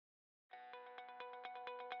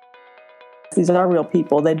These are real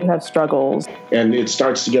people. They do have struggles. And it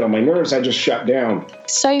starts to get on my nerves. I just shut down.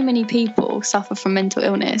 So many people suffer from mental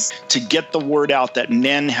illness. To get the word out that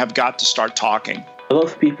men have got to start talking. A lot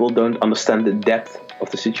of people don't understand the depth of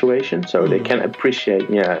the situation, so they can appreciate,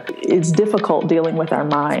 It's difficult dealing with our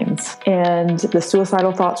minds, and the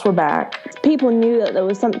suicidal thoughts were back. People knew that there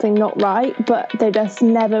was something not right, but they just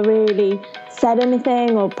never really said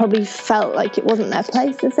anything, or probably felt like it wasn't their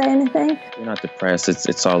place to say anything. You're not depressed,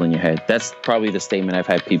 it's all in your head. That's probably the statement I've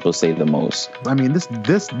had people say the most. I mean,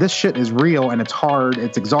 this shit is real, and it's hard,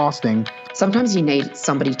 it's exhausting. Sometimes you need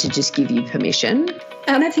somebody to just give you permission.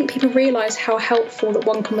 I don't think people realise how helpful that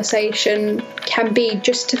one conversation can be,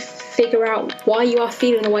 just to figure out why you are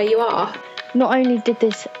feeling the way you are. Not only did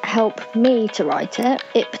this help me to write it,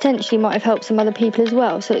 it potentially might have helped some other people as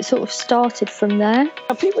well. So it sort of started from there.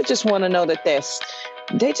 People just want to know that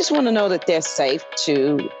they just want to know that they're safe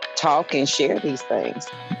to talk and share these things.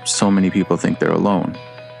 So many people think they're alone.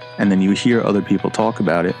 And then you hear other people talk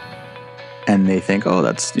about it and they think, oh,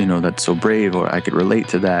 that's so brave, or I could relate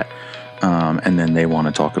to that. And then they want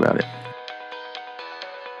to talk about it.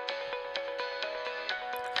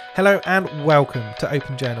 Hello and welcome to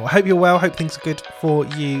Open Journal. I hope you're well. Hope things are good for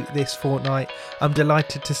you this fortnight. I'm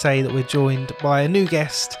delighted to say that we're joined by a new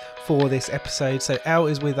guest for this episode. So Elle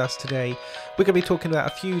is with us today. We're going to be talking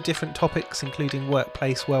about a few different topics, including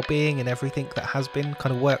workplace well-being and everything that has been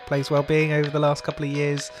kind of workplace well-being over the last couple of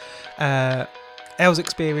years. Elle's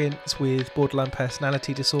experience with borderline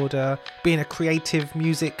personality disorder, being a creative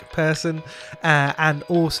music person, and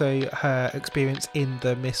also her experience in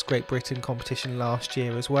the Miss Great Britain competition last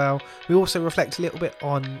year as well. We also reflect a little bit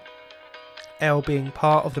on Elle being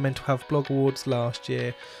part of the Mental Health Blog Awards last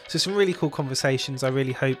year. So some really cool conversations. I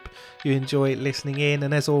really hope you enjoy listening in.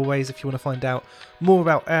 And as always, if you want to find out more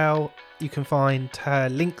about Elle, you can find her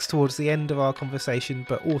links towards the end of our conversation,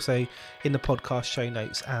 but also in the podcast show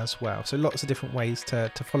notes as well. So lots of different ways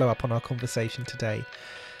to follow up on our conversation today.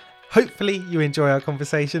 Hopefully you enjoy our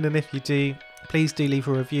conversation, and if you do, please do leave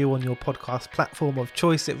a review on your podcast platform of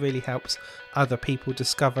choice. It really helps other people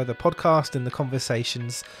discover the podcast and the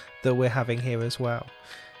conversations that we're having here as well.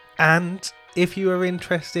 And if you are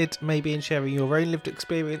interested maybe in sharing your own lived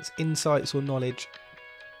experience, insights or knowledge,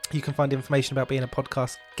 you can find information about being a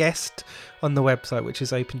podcast guest on the website, which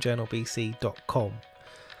is openjournalbc.com.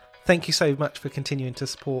 Thank you so much for continuing to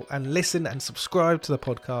support and listen and subscribe to the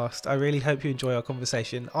podcast. I really hope you enjoy our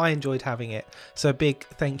conversation. I enjoyed having it. So a big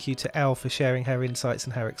thank you to Elle for sharing her insights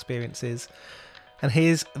and her experiences. And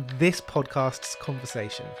here's this podcast's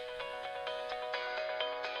conversation.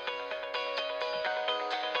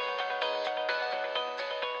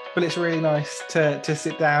 Well, it's really nice to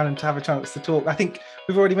sit down and to have a chance to talk. I think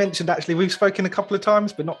we've already mentioned, actually, we've spoken a couple of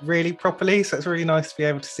times, but not really properly. So it's really nice to be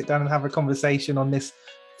able to sit down and have a conversation on this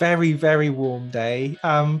very, very warm day.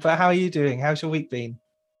 But how are you doing? How's your week been?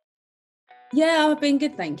 Yeah, I've been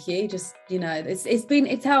good, thank you. Just, it's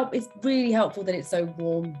really helpful that it's so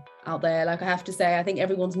warm out there. Like, I have to say, I think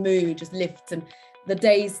everyone's mood just lifts, and the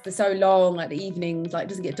days, they're so long, like the evenings, like, it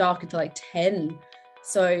doesn't get dark until like 10.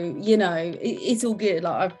 So, it's all good.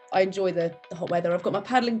 Like, I enjoy the hot weather. I've got my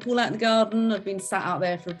paddling pool out in the garden. I've been sat out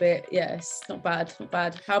there for a bit. Yeah, it's not bad.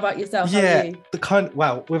 How about yourself? Yeah, How are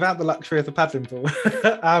you? Without the luxury of the paddling pool,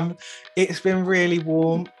 it's been really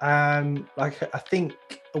warm. I think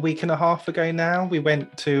a week and a half ago now, we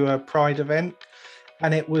went to a Pride event,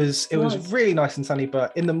 and it was really nice and sunny.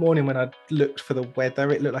 But in the morning, when I looked for the weather,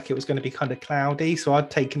 it looked like it was going to be kind of cloudy. So I'd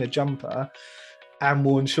taken a jumper and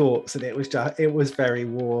worn shorts, and it was very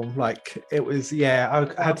warm. Like, it was, I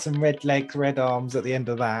had some red legs, red arms at the end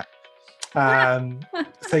of that.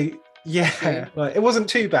 It wasn't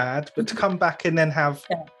too bad, but to come back and then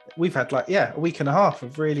we've had a week and a half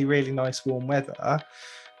of really, really nice warm weather.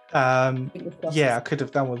 I could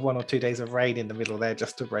have done with 1 or 2 days of rain in the middle there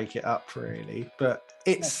just to break it up, really. But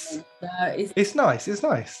it's nice. It's nice.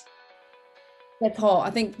 It's hot.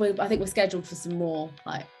 I think we're scheduled for some more,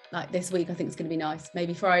 like this week. I think it's going to be nice.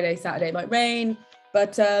 Maybe Friday, Saturday it might rain,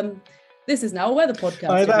 but this is now a weather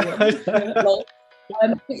podcast.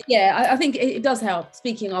 I think it does help.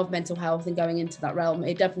 Speaking of mental health and going into that realm,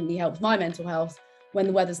 it definitely helps my mental health when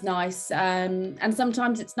the weather's nice, and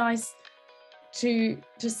sometimes it's nice to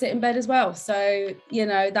just sit in bed as well. So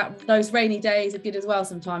that those rainy days are good as well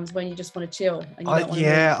sometimes, when you just want to chill. And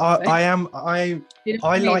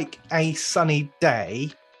I like a sunny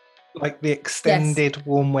day. Like, the extended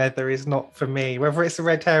warm weather is not for me. Whether it's a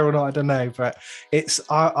red hair or not, I don't know. But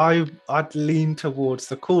I'd lean towards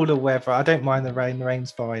the cooler weather. I don't mind the rain. The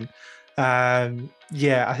rain's fine.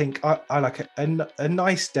 Yeah, I think I like a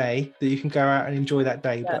nice day that you can go out and enjoy that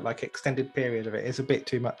day, but like extended period of it is a bit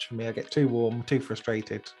too much for me. I get too warm, too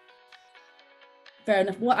frustrated. Fair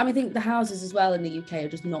enough. Well, I think the houses as well in the UK are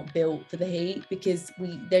just not built for the heat because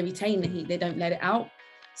they retain the heat, they don't let it out.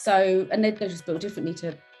 So, and they're just built differently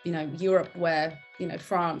to, Europe, where,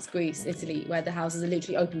 France, Greece, Italy, where the houses are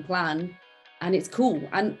literally open plan and it's cool.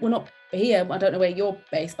 And we're not here, I don't know where you're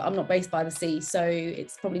based, but I'm not based by the sea, so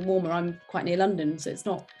it's probably warmer. I'm quite near London, so it's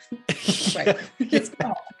not great.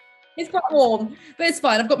 It's quite warm, but it's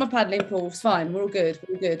fine. I've got my paddling pool. It's fine. We're all good.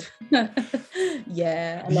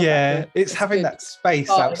 Yeah. It's having good. That space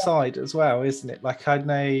outside as well, isn't it? Like I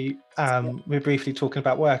know we were briefly talking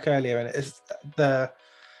about work earlier, and it's the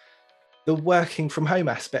working from home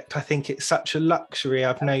aspect. I think it's such a luxury.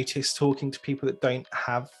 I've noticed talking to people that don't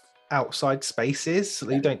have outside spaces, so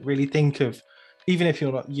you don't really think of, even if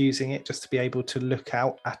you're not using it, just to be able to look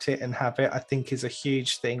out at it and have it, I think is a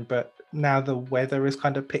huge thing. But now the weather is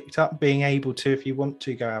kind of picked up, being able to, if you want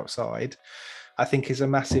to go outside, I think is a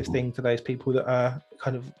massive thing for those people that are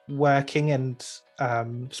kind of working and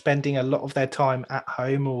spending a lot of their time at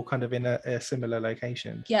home or kind of in a similar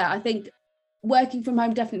location. Yeah, I think working from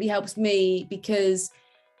home definitely helps me because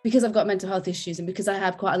I've got mental health issues and because I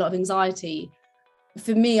have quite a lot of anxiety.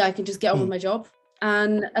 For me, I can just get on with my job.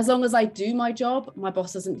 And as long as I do my job, my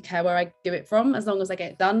boss doesn't care where I do it from, as long as I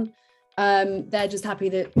get it done. They're just happy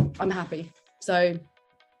that I'm happy. So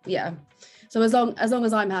yeah. So as long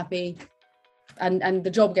as I'm happy and the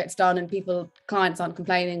job gets done and clients aren't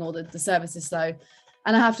complaining or the service is slow.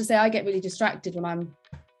 And I have to say, I get really distracted when I'm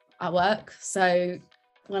at work. So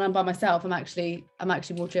when I'm by myself, I'm actually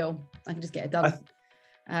more chill. I can just get it done.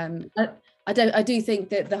 I do think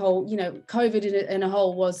that the whole, COVID in a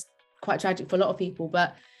whole was quite tragic for a lot of people,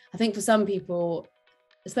 but I think for some people,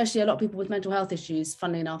 especially a lot of people with mental health issues,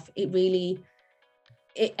 funnily enough, I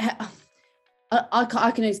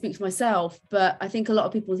can only speak for myself, but I think a lot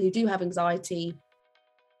of people who do have anxiety,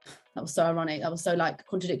 that was so ironic, that was so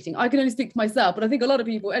contradicting. I can only speak for myself, but I think a lot of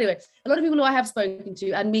people who I have spoken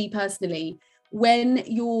to, and me personally, when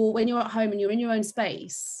you're at home and you're in your own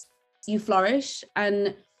space, you flourish.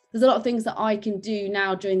 And there's a lot of things that I can do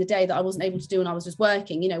now during the day that I wasn't able to do when I was just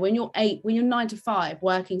working. When you're 9 to 5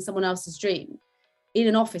 working someone else's dream in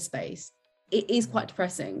an office space, it is quite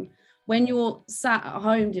depressing. When you're sat at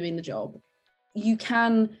home doing the job, you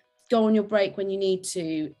can go on your break when you need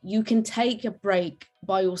to. You can take a break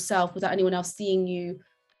by yourself without anyone else seeing you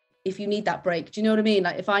if you need that break. Do you know what I mean?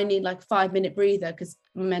 Like if I need 5-minute breather because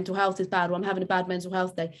my mental health is bad or I'm having a bad mental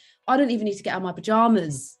health day, I don't even need to get out of my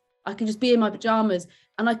pajamas. I can just be in my pajamas.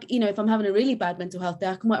 And if I'm having a really bad mental health day,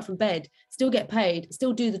 I can work from bed, still get paid,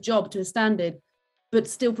 still do the job to a standard, but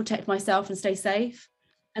still protect myself and stay safe.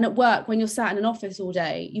 And at work, when you're sat in an office all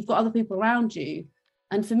day, you've got other people around you.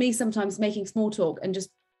 And for me, sometimes making small talk and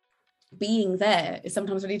just being there is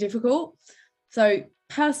sometimes really difficult. So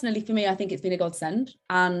personally, for me, I think it's been a godsend.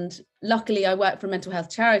 And luckily, I work for a mental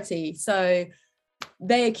health charity. So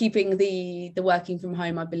they are keeping the working from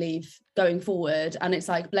home, I believe, going forward. And it's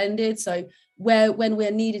blended. So when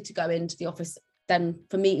we're needed to go into the office, then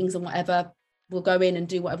for meetings and whatever, we'll go in and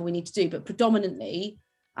do whatever we need to do. But predominantly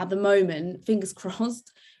at the moment, fingers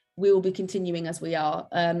crossed, we will be continuing as we are.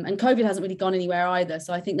 And COVID hasn't really gone anywhere either.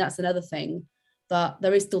 So I think that's another thing, that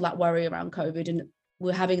there is still that worry around COVID, and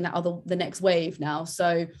we're having the next wave now.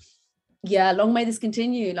 So yeah, long may this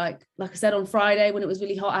continue. Like I said, on Friday when it was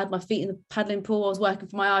really hot, I had my feet in the paddling pool. I was working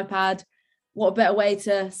from my iPad. What a better way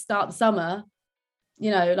to start the summer.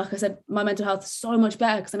 Like I said, my mental health is so much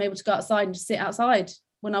better because I'm able to go outside and just sit outside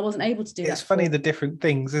when I wasn't able to do that. It's funny, the different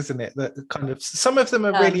things, isn't it? That kind of, some of them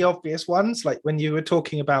are really obvious ones, like when you were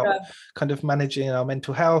talking about kind of managing our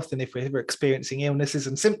mental health and if we're experiencing illnesses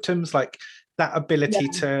and symptoms, like that ability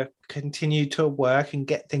to continue to work and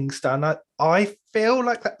get things done. I feel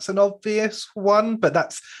like that's an obvious one, but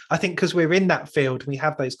that's, I think, because we're in that field and we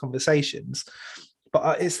have those conversations.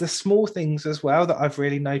 But it's the small things as well that I've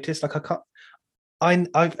really noticed. Like I've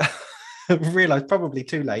realized, probably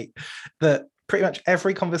too late, that pretty much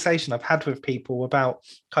every conversation I've had with people about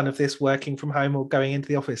kind of this working from home or going into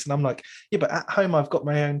the office, and I'm like, yeah, but at home I've got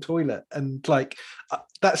my own toilet, and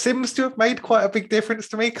that seems to have made quite a big difference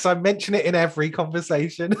to me because I mention it in every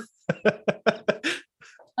conversation.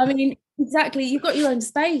 I mean, exactly. You've got your own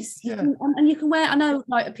space, and you can wear. I know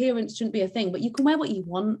appearance shouldn't be a thing, but you can wear what you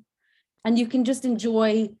want, and you can just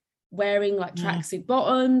enjoy wearing tracksuit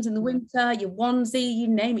bottoms in the winter, your onesie, you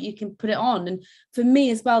name it, you can put it on. And for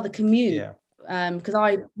me as well, the commute,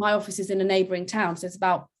 because my office is in a neighboring town, so it's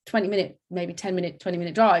about 20-minute, maybe 10-minute,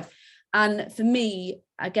 20-minute drive. And for me,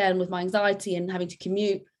 again, with my anxiety and having to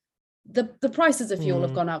commute, the prices of fuel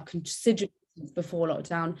have gone up considerably before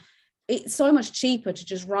lockdown. It's so much cheaper to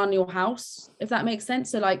just run your house, if that makes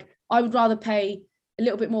sense. So like, I would rather pay a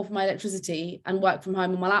little bit more for my electricity and work from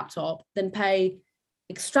home on my laptop than pay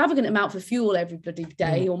extravagant amount for fuel every bloody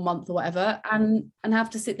day or month or whatever, and have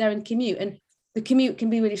to sit there and commute. And the commute can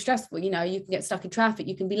be really stressful. You know, you can get stuck in traffic,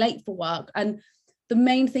 you can be late for work. And the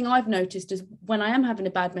main thing I've noticed is when I am having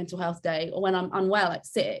a bad mental health day, or when I'm unwell, like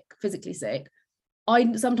sick, physically sick,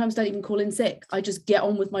 I sometimes don't even call in sick. I just get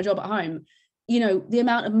on with my job at home. You know, the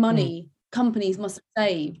amount of money companies must have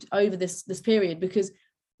saved over this period, because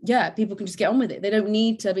people can just get on with it. They don't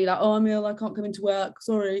need to be like, oh, I'm ill, I can't come into work,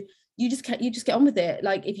 sorry. You just get on with it,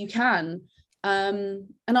 like, if you can. And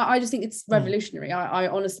I just think it's revolutionary. I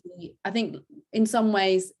honestly, I think in some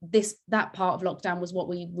ways that part of lockdown was what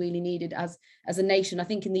we really needed as a nation. I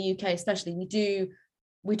think in the UK especially,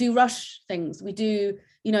 we do rush things. We do,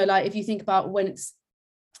 you know, like if you think about when it's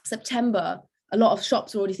September, a lot of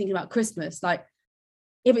shops are already thinking about Christmas. Like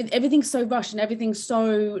everything's so rushed and everything's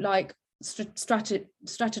so like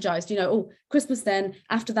strategized, you know, oh, Christmas, then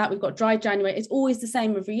after that we've got dry January. It's always the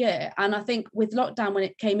same every year. And I think with lockdown, when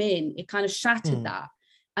it came in, it kind of shattered that,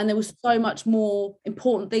 and there was so much more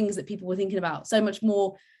important things that people were thinking about, so much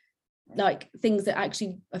more like things that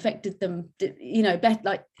actually affected them, you know,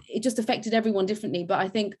 like it just affected everyone differently. But I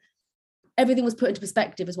think everything was put into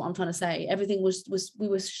perspective, is what I'm trying to say. Everything we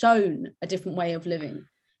were shown a different way of living.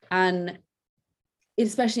 And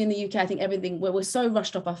especially in the UK, I think we're so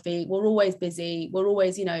rushed off our feet. We're always busy. We're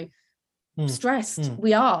always, you know, stressed.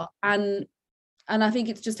 We are. And I think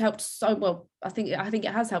it's just helped so well. I think it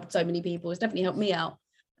has helped so many people. It's definitely helped me out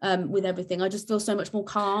with everything. I just feel so much more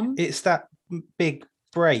calm. It's that big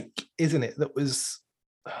break, isn't it? That was,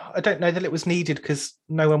 I don't know that it was needed, because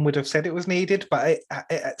no one would have said it was needed, but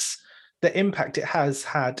it's the impact it has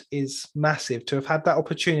had is massive. To have had that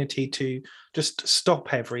opportunity to just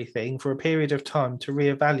stop everything for a period of time, to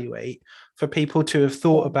reevaluate, for people to have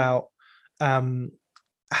thought about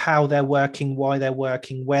how they're working, why they're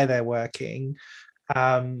working, where they're working.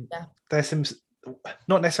 There's some,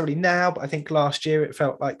 not necessarily now, but I think last year it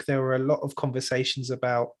felt like there were a lot of conversations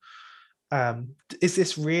about, is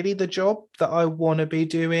this really the job that I want to be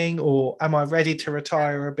doing, or am I ready to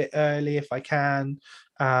retire a bit early if I can?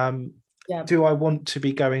 Do I want to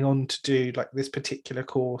be going on to do like this particular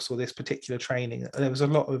course or this particular training? There was a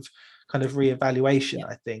lot of kind of reevaluation,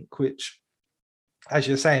 I think, which, as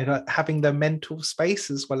you're saying, like having the mental space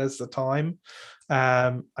as well as the time,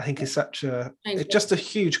 I think is just a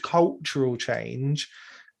huge cultural change.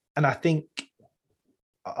 And I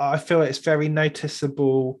feel it's very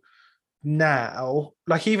noticeable now.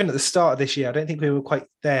 Like even at the start of this year, I don't think we were quite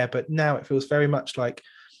there, but now it feels very much like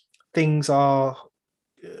things are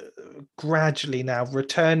gradually now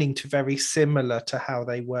returning to very similar to how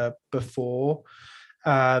they were before,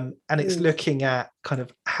 and it's looking at kind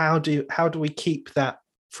of how do we keep that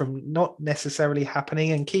from not necessarily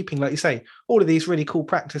happening, and keeping, like you say, all of these really cool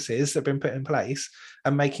practices that have been put in place,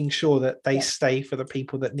 and making sure that they stay for the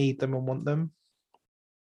people that need them and want them.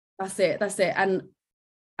 That's it. And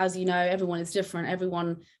as you know, everyone is different,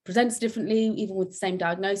 everyone presents differently. Even with the same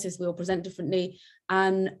diagnosis, we all present differently,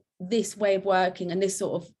 and this way of working and this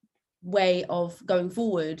sort of way of going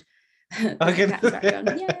forward, this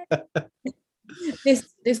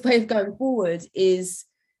way of going forward is,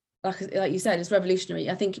 like you said, it's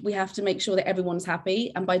revolutionary. I think we have to make sure that everyone's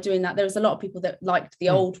happy, and by doing that, there's a lot of people that liked the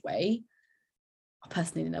old way. I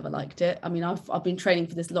personally never liked it. I mean, I've been training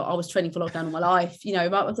for this lot. I was training for lockdown all my life. You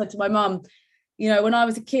know, I said to my mum, you know, when I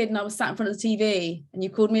was a kid and I was sat in front of the TV and you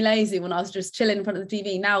called me lazy when I was just chilling in front of the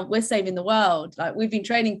TV, now we're saving the world. Like, we've been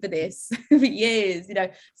training for this for years, you know,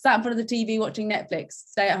 sat in front of the TV watching Netflix,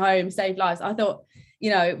 stay at home, save lives. I thought, you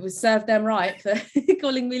know, it was served them right for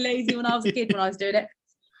calling me lazy when I was a kid, when I was doing it,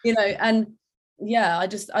 you know. And yeah, I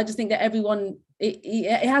just think that everyone,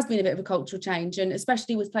 it has been a bit of a cultural change, and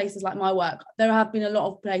especially with places like my work, there have been a lot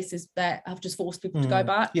of places that have just forced people to go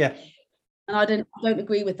back. Yeah. And I don't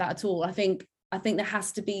agree with that at all. I think there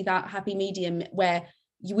has to be that happy medium where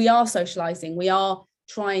we are socializing, we are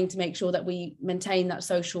trying to make sure that we maintain that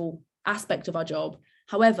social aspect of our job.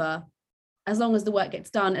 However, as long as the work gets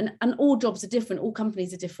done, and all jobs are different, all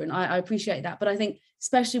companies are different, I appreciate that. But I think,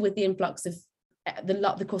 especially with the influx of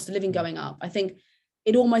the cost of living going up, I think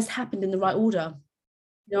it almost happened in the right order.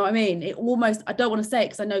 You know what I mean? It almost, I don't want to say it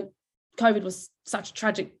because I know COVID was such a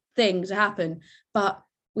tragic thing to happen, but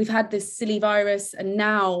we've had this silly virus, and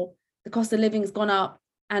now the cost of living has gone up,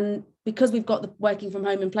 and because we've got the working from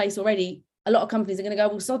home in place already, a lot of companies are going to go,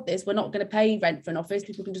 well, sod this, we're not going to pay rent for an office,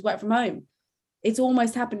 people can just work from home. it's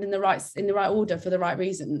almost happened in the right order for the right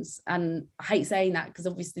reasons. And I hate saying that because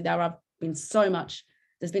obviously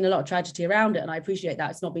there's been a lot of tragedy around it, and I appreciate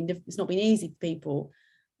that. It's not been easy for people,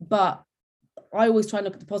 but I always try and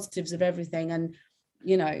look at the positives of everything. And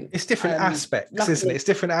it's different aspects, luckily, isn't it? It's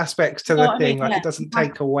different aspects to the thing. Like, it doesn't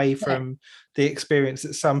take away from the experience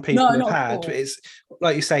that some people have had. But it's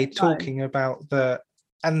like you say, talking about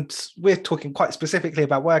and we're talking quite specifically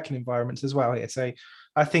about working environments as well here. So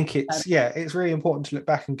I think it's really important to look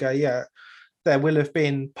back and go, there will have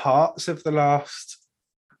been parts of the last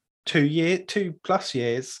 2+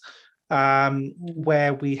 years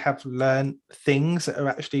where we have learned things that are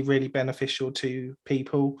actually really beneficial to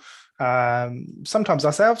people, sometimes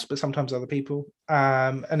ourselves, but sometimes other people,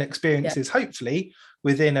 and experiences hopefully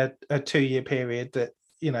within a 2-year period that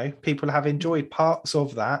people have enjoyed parts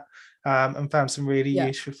of that, and found some really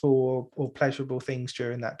useful or pleasurable things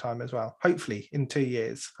during that time as well. Hopefully in 2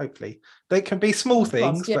 years, hopefully they can be small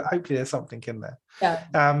things, but hopefully there's something in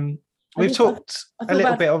there. We've talked a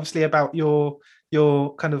little bit obviously about your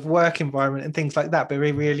kind of work environment and things like that, but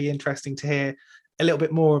it'd be really interesting to hear a little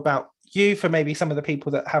bit more about you for maybe some of the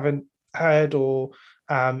people that haven't heard or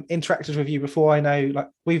interacted with you before. I know, like,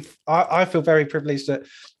 I feel very privileged that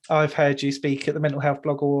I've heard you speak at the Mental Health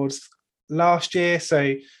Blog Awards last year,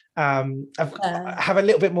 so I have a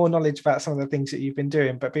little bit more knowledge about some of the things that you've been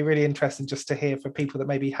doing, but it'd be really interesting just to hear for people that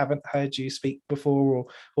maybe haven't heard you speak before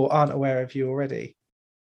or aren't aware of you already.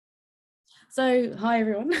 So, hi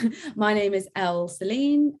everyone, my name is Elle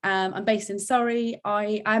Celine. I'm based in Surrey.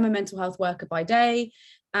 I am a mental health worker by day,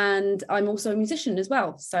 and I'm also a musician as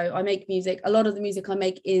well. So I make music. A lot of the music I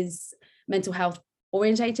make is mental health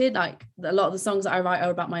orientated. Like, a lot of the songs that I write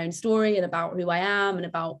are about my own story and about who I am and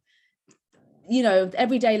about,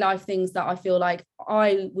 everyday life things that I feel like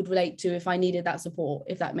I would relate to if I needed that support,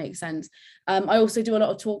 if that makes sense. I also do a lot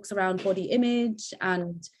of talks around body image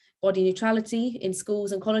and body neutrality in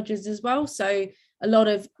schools and colleges as well. So a lot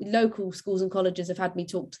of local schools and colleges have had me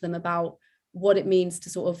talk to them about what it means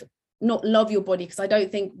to sort of not love your body, because I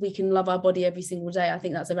don't think we can love our body every single day. I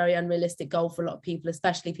think that's a very unrealistic goal for a lot of people,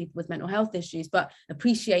 especially people with mental health issues. But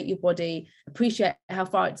appreciate your body, appreciate how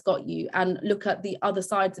far it's got you, and look at the other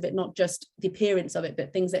sides of it, not just the appearance of it,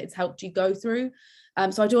 but things that it's helped you go through.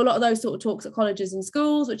 So I do a lot of those sort of talks at colleges and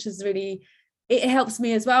schools, which is really, it helps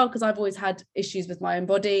me as well, because I've always had issues with my own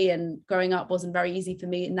body, and growing up wasn't very easy for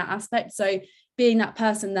me in that aspect. So being that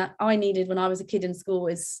person that I needed when I was a kid in school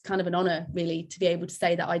is kind of an honor, really, to be able to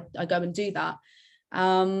say that I go and do that.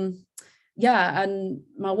 And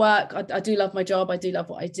my work, I do love my job. I do love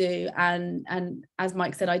what I do. And as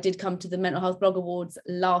Mike said, I did come to the Mental Health Blog Awards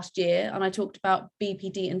last year, and I talked about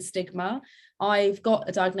BPD and stigma. I've got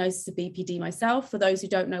a diagnosis of BPD myself. For those who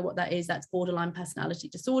don't know what that is, that's borderline personality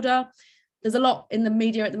disorder. There's a lot in the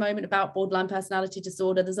media at the moment about borderline personality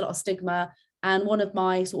disorder. There's a lot of stigma. And one of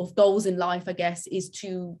my sort of goals in life, I guess, is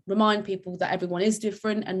to remind people that everyone is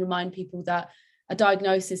different, and remind people that a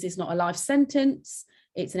diagnosis is not a life sentence.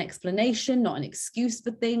 It's an explanation, not an excuse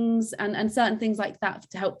for things, and certain things like that,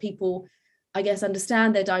 to help people, I guess,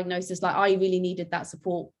 understand their diagnosis. Like, I really needed that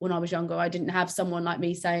support when I was younger. I didn't have someone like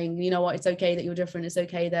me saying, you know what, it's okay that you're different. It's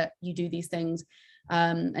okay that you do these things.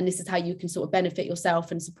 And this is how you can sort of benefit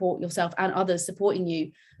yourself and support yourself and others supporting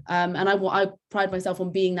you. And I pride myself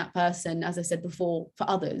on being that person, as I said before, for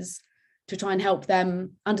others, to try and help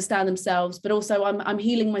them understand themselves. But also I'm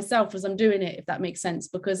healing myself as I'm doing it, if that makes sense,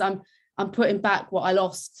 because I'm putting back what I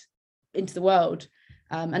lost into the world.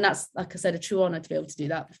 And that's, like I said, a true honor to be able to do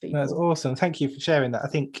that for people. That's awesome. Thank you for sharing that. I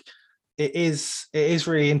think it is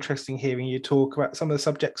really interesting hearing you talk about some of the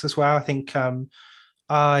subjects as well. I think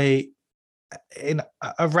in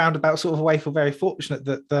a roundabout sort of way, feel very fortunate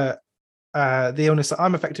that the illness that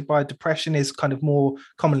I'm affected by, depression, is kind of more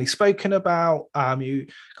commonly spoken about. I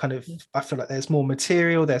feel like there's more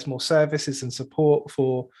material, there's more services and support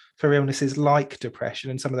for illnesses like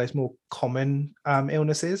depression and some of those more common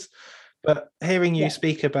illnesses. But hearing you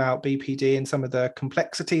speak about BPD and some of the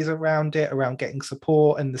complexities around it, around getting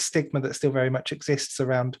support, and the stigma that still very much exists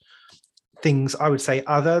around things, I would say,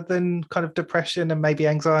 other than kind of depression and maybe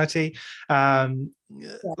anxiety.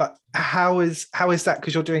 Like, how is that?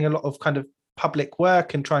 Because you're doing a lot of kind of public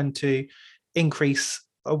work and trying to increase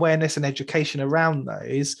awareness and education around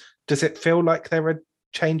those. Does it feel like there are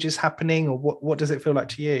changes happening, or what does it feel like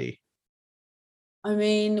to you? I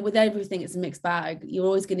mean, with everything, it's a mixed bag. You're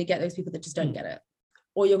always going to get those people that just don't get it.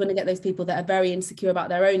 Or you're going to get those people that are very insecure about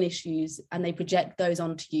their own issues, and they project those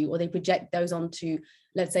onto you, or they project those onto,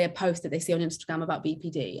 let's say, a post that they see on Instagram about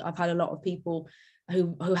BPD. I've had a lot of people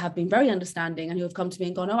who have been very understanding and who have come to me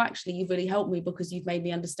and gone, oh, actually, you've really helped me because you've made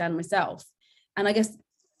me understand myself. And I guess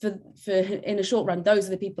for in a short run, those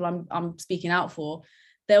are the people I'm speaking out for.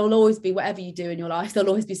 There will always be, whatever you do in your life, there'll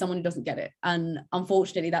always be someone who doesn't get it. And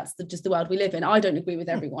unfortunately, that's just the world we live in. I don't agree with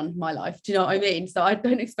everyone in my life. Do you know what I mean? So I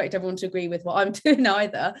don't expect everyone to agree with what I'm doing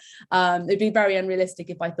either. It'd be very unrealistic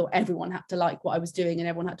if I thought everyone had to like what I was doing and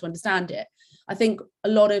everyone had to understand it. I think a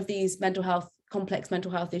lot of these complex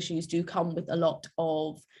mental health issues do come with a lot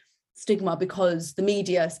of stigma, because the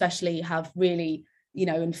media especially have really, you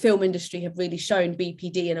know, and film industry have really shown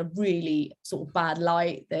BPD in a really sort of bad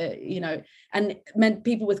light, that, you know, and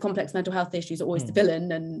people with complex mental health issues are always the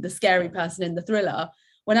villain and the scary person in the thriller,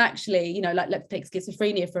 when actually, you know, like let's take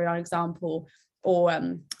schizophrenia for an example, or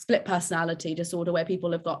split personality disorder, where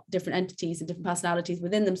people have got different entities and different personalities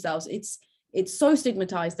within themselves. It's so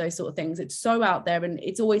stigmatized, those sort of things. It's so out there, and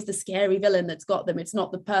it's always the scary villain that's got them. It's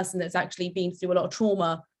not the person that's actually been through a lot of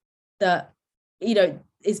trauma that, you know,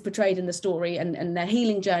 is portrayed in the story, and their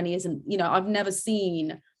healing journey isn't, you know, I've never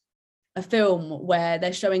seen a film where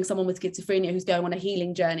they're showing someone with schizophrenia who's going on a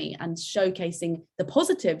healing journey and showcasing the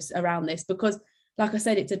positives around this, because like I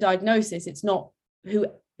said, it's a diagnosis. It's not who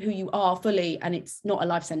you are fully, and it's not a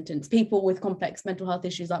life sentence. People with complex mental health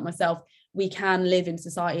issues like myself, we can live in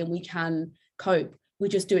society and we can cope. We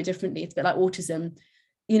just do it differently. It's a bit like autism,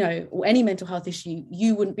 you know, or any mental health issue.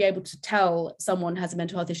 You wouldn't be able to tell someone has a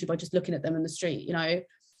mental health issue by just looking at them in the street, you know.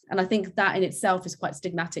 And I think that in itself is quite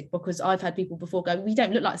stigmatic, because I've had people before go, we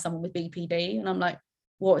don't look like someone with BPD. And I'm like,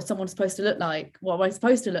 what is someone supposed to look like? What am I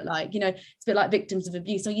supposed to look like? You know, it's a bit like victims of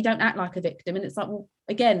abuse. So you don't act like a victim. And it's like, well,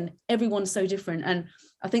 again, everyone's so different. And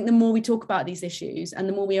I think the more we talk about these issues and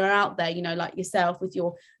the more we are out there, you know, like yourself with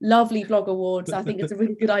your lovely blog awards, I think it's a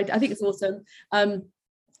really good idea. I think it's awesome. And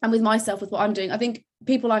with myself, with what I'm doing, I think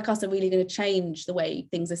people like us are really going to change the way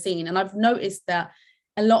things are seen. And I've noticed that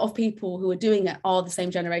a lot of people who are doing it are the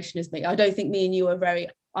same generation as me. I don't think me and you are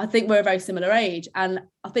I think we're a very similar age. And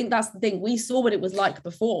I think that's the thing. We saw what it was like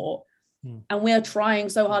before. And we are trying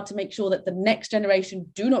so hard to make sure that the next generation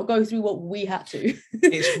do not go through what we had to.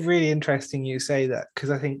 It's really interesting you say that,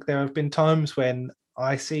 because I think there have been times when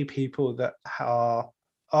I see people that are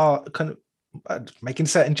kind of making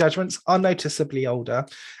certain judgments, are noticeably older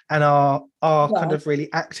and are kind of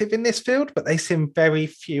really active in this field, but they seem very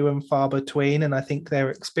few and far between. And I think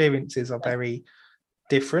their experiences are very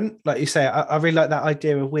different. Like you say, I really like that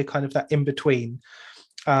idea of we're kind of that in between.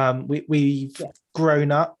 We've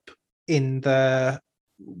grown up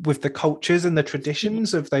with the cultures and the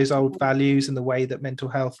traditions of those old values and the way that mental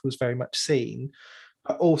health was very much seen,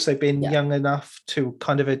 but also been young enough to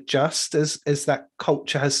kind of adjust as that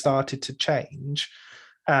culture has started to change,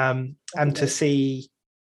 and to see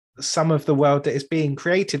some of the world that is being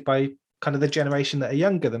created by kind of the generation that are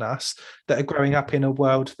younger than us, that are growing up in a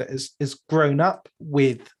world that is grown up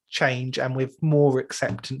with change and with more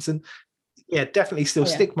acceptance, and definitely still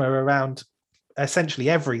stigma around essentially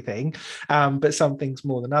everything, but some things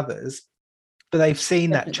more than others. But they've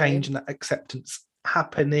seen that change and that acceptance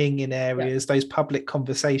happening in areas, those public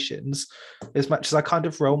conversations. As much as I kind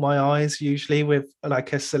of roll my eyes usually with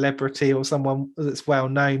like a celebrity or someone that's well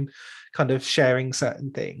known kind of sharing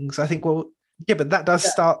certain things, I think, well, but that does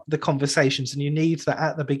start the conversations, and you need that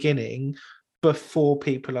at the beginning before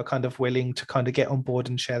people are kind of willing to kind of get on board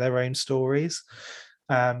and share their own stories.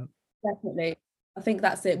 Definitely. I think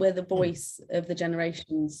that's it. We're the voice of the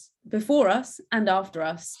generations before us and after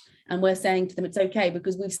us. And we're saying to them, it's okay,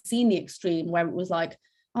 because we've seen the extreme where it was like,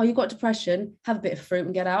 oh, you've got depression, have a bit of fruit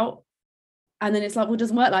and get out. And then it's like, well, it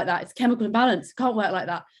doesn't work like that. It's chemical imbalance. It can't work like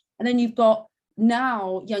that. And then you've got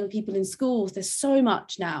now young people in schools. There's so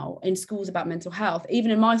much now in schools about mental health.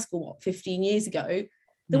 Even in my school, 15 years ago,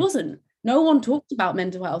 there wasn't. No one talked about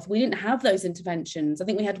mental health. We didn't have those interventions. I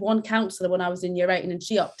think we had one counsellor when I was in year 8, and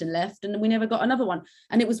she upped and left, and we never got another one.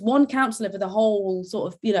 And it was one counsellor for the whole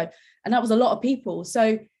sort of, you know, and that was a lot of people.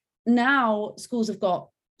 So now schools have got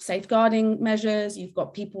safeguarding measures. You've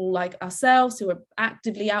got people like ourselves who are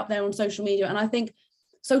actively out there on social media. And I think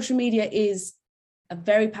social media is a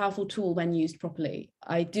very powerful tool when used properly.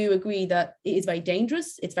 I do agree that it is very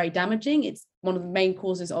dangerous. It's very damaging. It's one of the main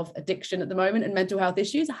causes of addiction at the moment and mental health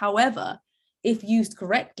issues. However, if used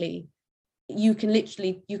correctly, you can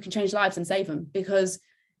change lives and save them, because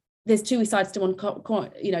there's two sides to one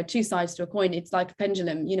coin, you know, two sides to a coin. It's like a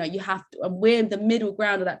pendulum, you know, you have to, and we're in the middle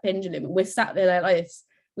ground of that pendulum, and we're sat there like this.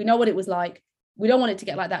 We know what it was like. We don't want it to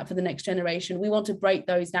get like that for the next generation. We want to break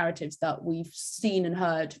those narratives that we've seen and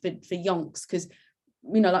heard for yonks, because,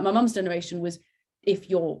 you know, like my mum's generation was,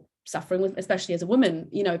 if you're suffering with, especially as a woman,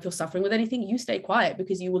 you know, if you're suffering with anything, you stay quiet,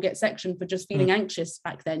 because you will get sectioned for just feeling anxious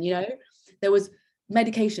back then. You know, there was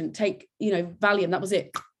medication, take, you know, Valium, that was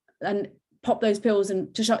it. And pop those pills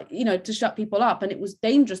and to shut people up. And it was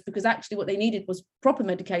dangerous because actually what they needed was proper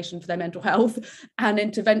medication for their mental health and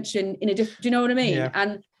intervention in a different, do you know what I mean? Yeah.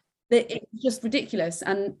 And it's just ridiculous.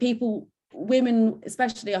 And people, women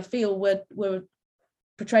especially, I feel were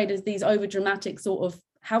portrayed as these over dramatic sort of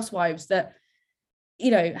housewives that,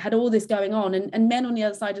 had all this going on, and men on the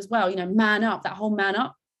other side as well, man up, that whole man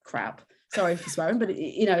up crap. Sorry for swearing, but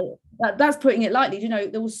that's putting it lightly.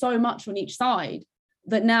 There was so much on each side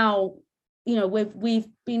that now, we've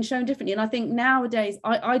been shown differently. And I think nowadays,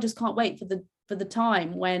 I just can't wait for the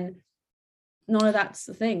time when none of that's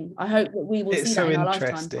the thing. I hope that we will see that in our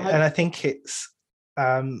lifetime. And I think it's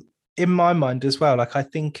in my mind as well. Like, I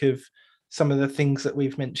think of some of the things that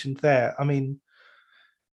we've mentioned there. I mean,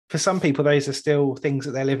 for some people, those are still things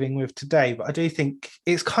that they're living with today. But I do think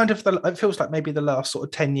it's kind of it feels like maybe the last sort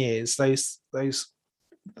of 10 years, those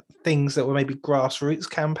things that were maybe grassroots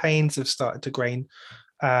campaigns have started to gain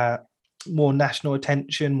more national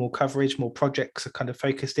attention, more coverage, more projects are kind of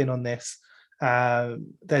focused in on this. There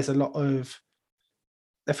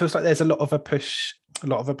feels like there's a lot of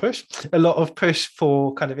push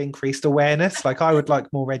for kind of increased awareness. Like, I would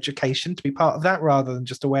like more education to be part of that rather than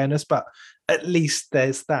just awareness, but at least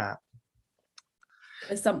there's that.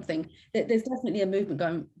 There's something. There's definitely a movement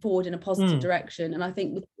going forward in a positive direction. And I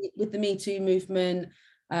think with the Me Too movement,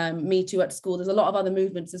 Me Too at School, there's a lot of other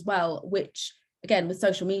movements as well, which, again, with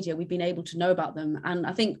social media, we've been able to know about them. And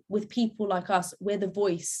I think with people like us, we're the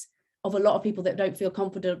voice of a lot of people that don't feel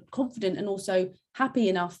confident and also happy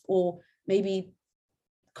enough, or maybe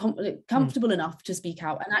comfortable enough to speak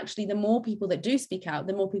out. And actually, the more people that do speak out,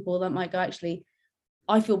 the more people that might go, actually,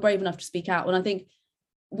 I feel brave enough to speak out. And I think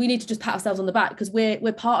we need to just pat ourselves on the back because we're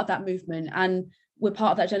part of that movement and we're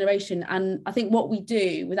part of that generation. And I think what we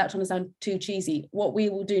do, without trying to sound too cheesy, what we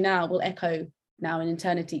will do now will echo now in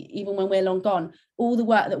eternity. Even when we're long gone, all the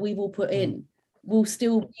work that we've all put in will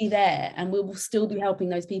still be there, and we will still be helping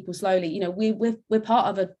those people slowly. We're part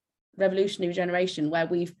of a revolutionary generation where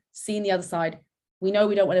we've seen the other side. We know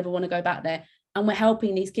we don't ever want to go back there, and we're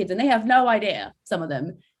helping these kids, and they have no idea, some of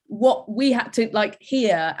them, what we had to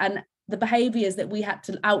hear and the behaviors that we had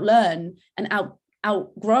to outlearn and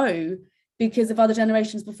outgrow because of other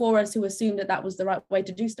generations before us who assumed that was the right way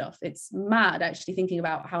to do stuff. It's mad, actually, thinking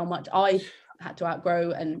about how much I had to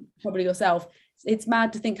outgrow, and probably yourself. It's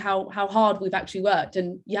mad to think how hard we've actually worked,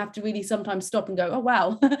 and you have to really sometimes stop and go, oh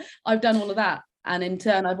wow, I've done all of that, and in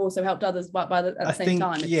turn I've also helped others at the same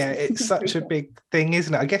time. It's such a big thing,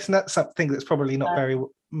 isn't it? I guess that's something that's probably not very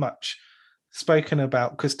much spoken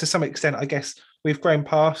about, because to some extent I guess we've grown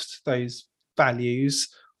past those values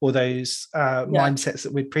or those mindsets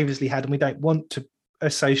that we'd previously had, and we don't want to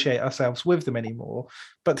associate ourselves with them anymore.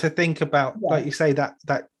 But to think about, like you say,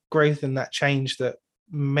 that growth and that change that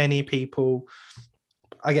many people,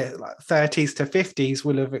 I guess, like 30s to 50s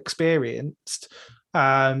will have experienced,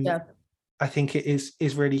 I think it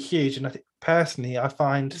is really huge. And I think personally, I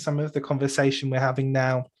find some of the conversation we're having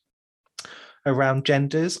now around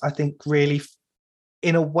genders, I think really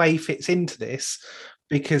in a way fits into this,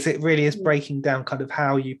 because it really is breaking down kind of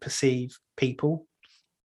how you perceive people.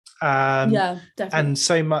 Definitely. And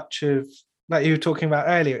so much of, like you were talking about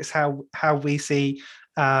earlier, it's how we see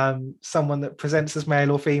someone that presents as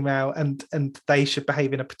male or female, and they should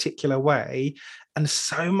behave in a particular way. And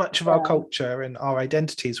so much of our culture and our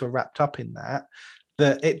identities were wrapped up in that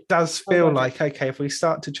it does feel like, okay, if we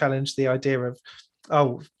start to challenge the idea of,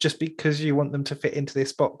 oh, just because you want them to fit into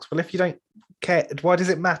this box, well, if you don't care, why does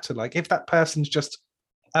it matter? Like, if that person's just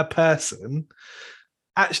a person,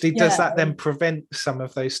 actually, does that then prevent some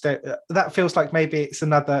of those that feels like maybe it's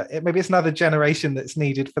another generation that's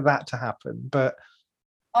needed for that to happen. But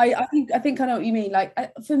I think I know what you mean. Like,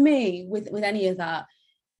 for me, with any of that,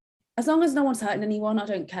 as long as no one's hurting anyone, I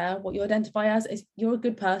don't care what you identify as. If you're a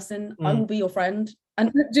good person, I will be your friend.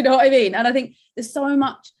 And do you know what I mean? And I think there's so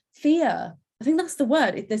much fear. I think that's the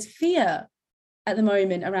word. There's fear at the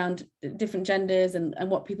moment around different genders and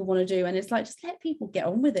what people want to do. And it's like, just let people get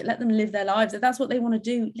on with it. Let them live their lives. If that's what they want to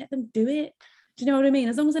do, let them do it. Do you know what I mean?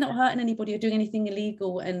 As long as they're not hurting anybody or doing anything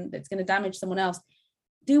illegal and it's going to damage someone else,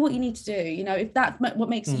 do what you need to do. If that's what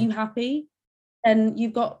makes you happy, then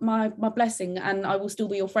you've got my blessing, and I will still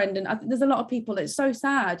be your friend. And I think there's a lot of people, it's so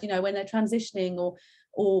sad, when they're transitioning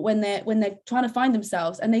or when they're trying to find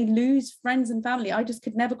themselves and they lose friends and family. I just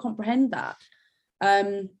could never comprehend that.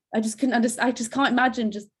 I just couldn't understand. I just can't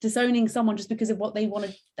imagine just disowning someone just because of what they want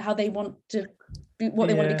to, how they want to be, what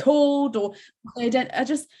they want to be called, or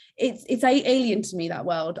it's alien to me, that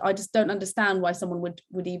world. I just don't understand why someone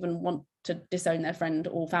would even want to disown their friend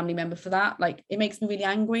or family member for that. Like, it makes me really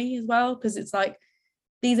angry as well, because it's like,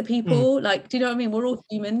 these are people. Like, do you know what I mean? We're all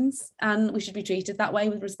humans, and we should be treated that way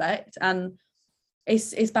with respect. And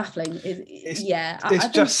it's baffling. It's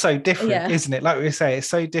just so different, isn't it? Like we say, it's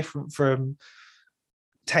so different from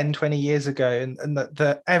 10, 20 years ago, and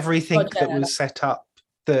that everything that was set up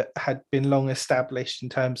that had been long established in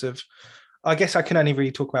terms of, I guess I can only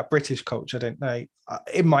really talk about British culture. I don't know.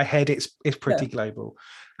 In my head, it's pretty global.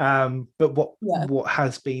 But what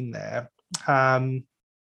has been there.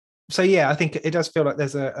 So yeah, I think it does feel like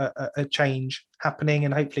there's a change happening,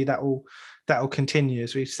 and hopefully that will continue,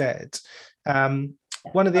 as we've said.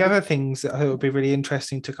 One of the other things that I thought would be really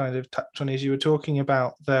interesting to kind of touch on is you were talking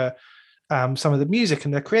about the some of the music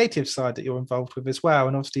and the creative side that you're involved with as well.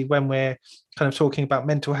 And obviously when we're kind of talking about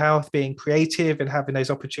mental health, being creative and having those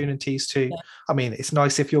opportunities to, I mean, it's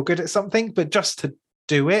nice if you're good at something, but just to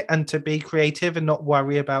do it and to be creative and not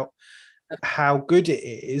worry about how good it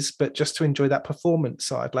is, but just to enjoy that performance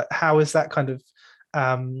side. Like, how is that kind of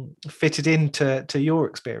fitted into your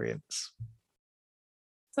experience?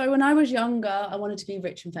 So when I was younger, I wanted to be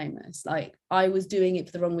rich and famous. Like, I was doing it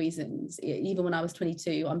for the wrong reasons. Even when I was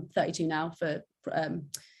 22, I'm 32 now for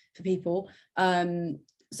people.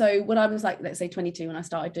 So when I was like, let's say 22, when I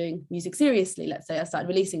started doing music seriously, let's say I started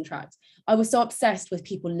releasing tracks, I was so obsessed with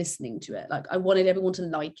people listening to it. Like, I wanted everyone to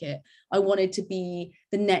like it. I wanted to be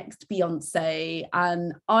the next Beyonce,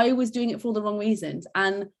 and I was doing it for all the wrong reasons.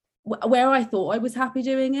 And where I thought I was happy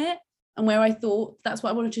doing it, and where I thought that's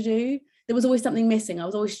what I wanted to do, there was always something missing. I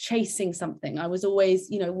was always chasing something. I was always,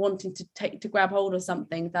 wanting to grab hold of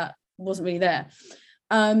something that wasn't really there.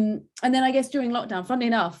 And then I guess during lockdown, funnily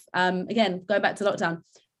enough, again, going back to lockdown,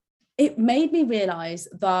 it made me realize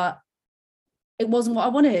that it wasn't what I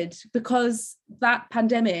wanted, because that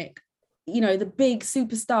pandemic, the big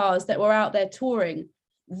superstars that were out there touring,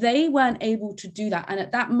 they weren't able to do that. And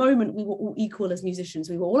at that moment, we were all equal as musicians.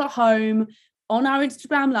 We were all at home on our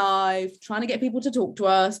Instagram live, trying to get people to talk to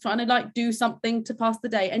us, trying to do something to pass the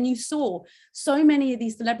day. And you saw so many of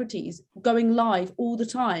these celebrities going live all the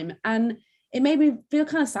time. And it made me feel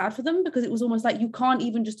kind of sad for them, because it was almost like you can't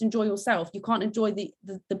even just enjoy yourself. You can't enjoy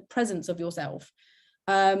the presence of yourself,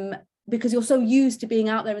 because you're so used to being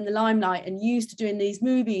out there in the limelight and used to doing these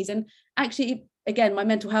movies. And actually, again, my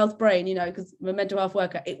mental health brain, because I'm a mental health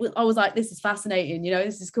worker, I was like, this is fascinating,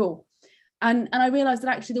 this is cool. And I realized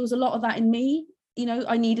that actually there was a lot of that in me.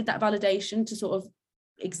 I needed that validation to sort of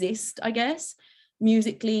exist, I guess,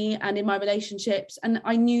 musically and in my relationships. And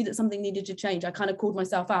I knew that something needed to change. I kind of called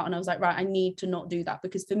myself out, and I was like, right, I need to not do that,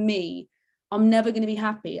 because for me, I'm never going to be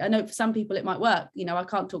happy. I know for some people it might work, I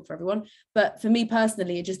can't talk for everyone, but for me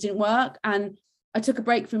personally, it just didn't work. And I took a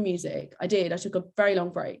break from music. I took a very long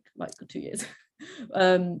break, like 2 years.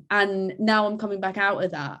 And now I'm coming back out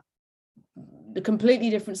of that. The completely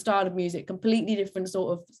different style of music, completely different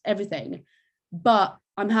sort of everything. But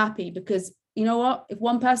I'm happy, because you know what? If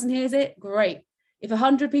one person hears it, great. If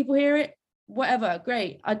 100 people hear it, whatever,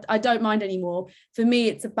 great. I don't mind anymore. For me,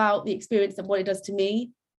 it's about the experience of what it does to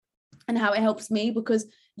me and how it helps me, because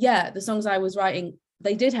the songs I was writing,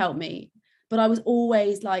 they did help me, but I was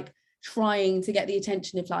always trying to get the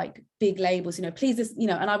attention of big labels, please this,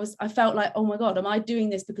 and I felt like, oh my God, am I doing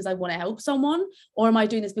this because I want to help someone, or am I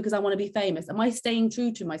doing this because I want to be famous? Am I staying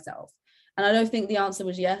true to myself? And I don't think the answer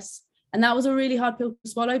was yes. And that was a really hard pill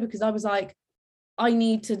to swallow, because I was like, I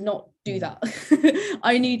need to not do that.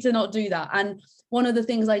 I need to not do that. And one of the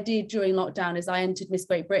things I did during lockdown is I entered Miss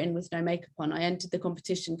Great Britain with no makeup on. I entered the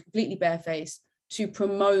competition completely barefaced to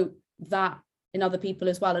promote that in other people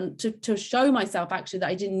as well, and to show myself actually that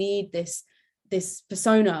I didn't need this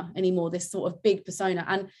persona anymore, this sort of big persona.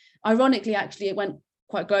 And ironically, actually, it went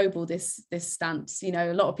quite global, this stance.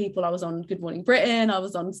 A lot of people, I was on Good Morning Britain, I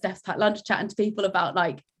was on Steph's Packed Lunch chatting to people about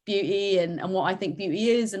beauty and what I think beauty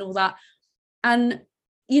is and all that. And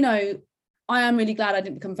I am really glad I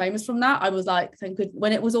didn't become famous from that. I was like, thank goodness.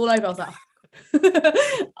 When it was all over, I was like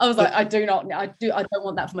I don't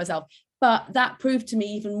want that for myself. But that proved to me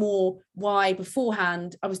even more why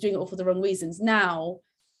beforehand I was doing it all for the wrong reasons. Now,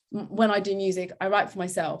 when I do music, I write for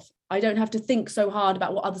myself. I don't have to think so hard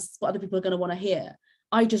about what other people are going to want to hear.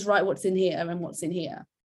 I just write what's in here and what's in here,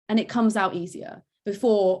 and it comes out easier.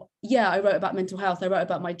 Before, I wrote about mental health, I wrote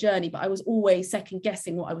about my journey, but I was always second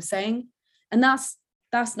guessing what I was saying, and that's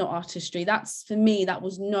not artistry. That's, for me, that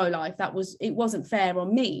was no life. It wasn't fair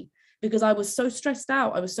on me, because I was so stressed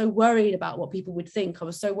out. I was so worried about what people would think. I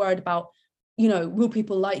was so worried about, will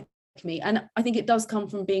people like me? And I think it does come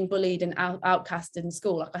from being bullied and outcasted in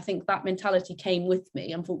school. I think that mentality came with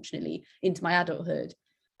me, unfortunately, into my adulthood.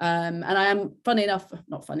 And I am, it's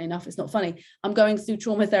not funny. I'm going through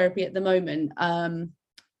trauma therapy at the moment.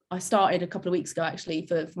 I started a couple of weeks ago, actually,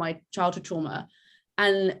 for my childhood trauma.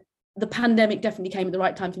 And the pandemic definitely came at the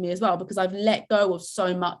right time for me as well, because I've let go of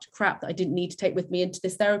so much crap that I didn't need to take with me into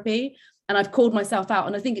this therapy. And I've called myself out,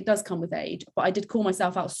 and I think it does come with age, but I did call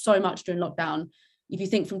myself out so much during lockdown. If you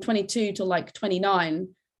think from 22 to like 29,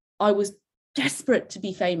 I was desperate to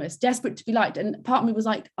be famous, desperate to be liked. And part of me was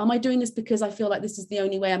like, am I doing this because I feel like this is the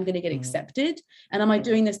only way I'm going to get accepted? And am I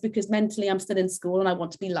doing this because mentally I'm still in school and I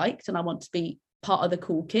want to be liked and I want to be part of the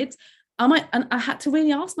cool kids? And I had to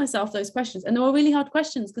really ask myself those questions, and they were really hard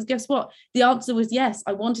questions, because guess what? The answer was yes.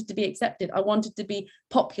 I wanted to be accepted. I wanted to be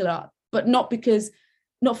popular, but not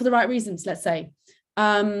for the right reasons, let's say.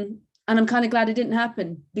 And I'm kind of glad it didn't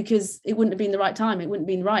happen, because it wouldn't have been the right time. It wouldn't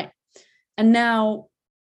have been right. And now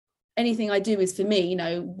anything I do is for me, you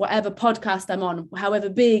know, whatever podcast I'm on, however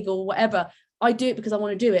big or whatever, I do it because I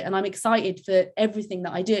want to do it. And I'm excited for everything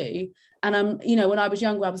that I do. And I'm, you know, when I was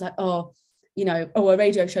younger, I was like, a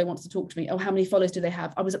radio show wants to talk to me. Oh, how many followers do they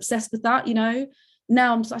have? I was obsessed with that, you know.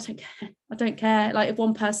 Now I'm just, I don't care. Like, if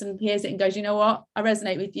one person hears it and goes, you know what, I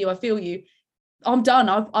resonate with you, I feel you, I'm done.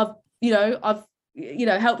 I've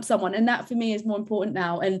helped someone. And that for me is more important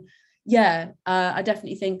now. And I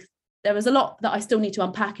definitely think there was a lot that I still need to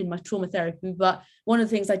unpack in my trauma therapy. But one of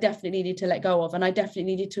the things I definitely needed to let go of, and I definitely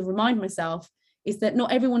needed to remind myself, is that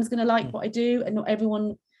not everyone's going to like what I do, and not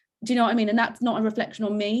everyone, do you know what I mean? And that's not a reflection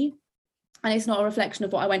on me. And it's not a reflection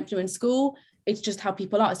of what I went through in school. It's just how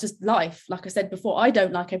people are. It's just life. Like I said before, I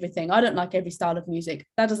don't like everything. I don't like every style of music.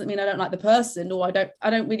 That doesn't mean I don't like the person, or I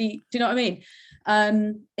don't really, do you know what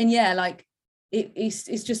I mean?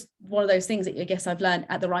 It's just one of those things that I guess I've learned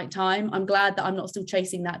at the right time. I'm glad that I'm not still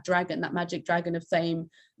chasing that dragon, that magic dragon of fame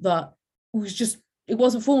that it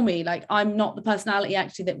wasn't for me. Like, I'm not the personality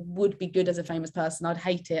actually that would be good as a famous person. I'd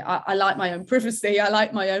hate it. I like my own privacy. I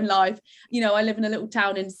like my own life. You know, I live in a little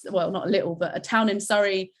town not a little, but a town in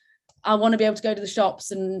Surrey. I want to be able to go to the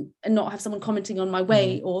shops and not have someone commenting on my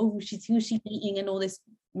weight, or who's she eating, and all this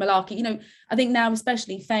malarkey. You know, I think now,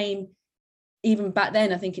 especially fame, even back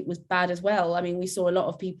then, I think it was bad as well. I mean, we saw a lot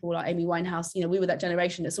of people like Amy Winehouse, you know, we were that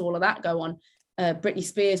generation that saw all of that go on. Britney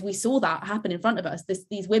Spears, we saw that happen in front of us.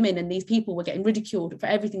 These women and these people were getting ridiculed for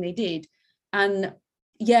everything they did. And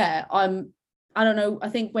I don't know, I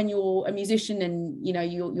think when you're a musician and, you know,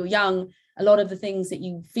 you're young, a lot of the things that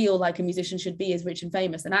you feel like a musician should be is rich and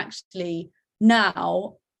famous. And actually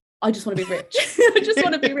now I just want to be rich. I just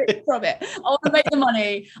want to be rich from it. I want to make the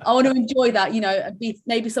money. I want to enjoy that, you know, and be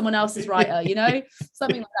maybe someone else's writer, you know,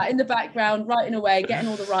 something like that in the background, writing away, getting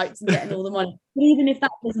all the rights and getting all the money. But even if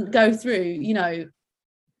that doesn't go through, you know,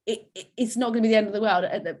 it's not going to be the end of the world.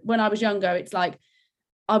 When I was younger, it's like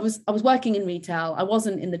I was working in retail. I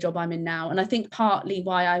wasn't in the job I'm in now. And I think partly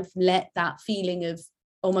why I've let that feeling of,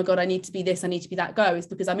 oh my God, I need to be this, I need to be that go, is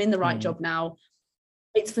because I'm in the right job now.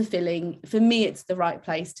 It's fulfilling. For me, it's the right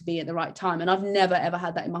place to be at the right time. And I've never, ever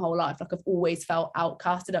had that in my whole life. Like, I've always felt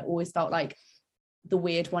outcasted. I've always felt like the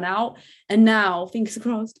weird one out. And now, fingers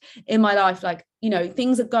crossed, in my life, like, you know,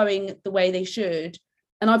 things are going the way they should.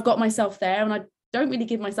 And I've got myself there. And I don't really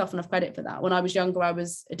give myself enough credit for that. When I was younger, I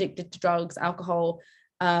was addicted to drugs, alcohol,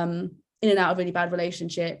 in and out of really bad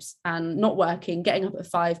relationships, and not working, getting up at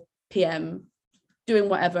 5 p.m, doing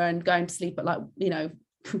whatever, and going to sleep at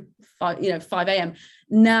 5 a.m.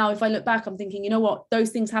 Now, if I look back, I'm thinking, you know what,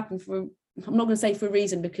 those things happen I'm not going to say for a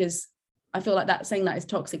reason, because I feel like that saying that is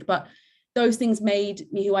toxic, but those things made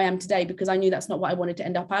me who I am today, because I knew that's not what I wanted to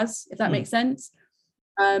end up as, if that makes sense.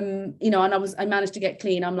 And I managed to get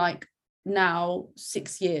clean. I'm like now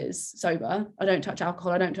 6 years sober. I don't touch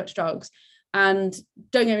alcohol. I don't touch drugs. And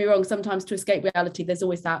don't get me wrong, sometimes to escape reality, there's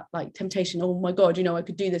always that like temptation, oh my God, you know, I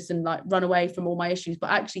could do this and like run away from all my issues. But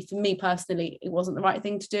actually, for me personally, it wasn't the right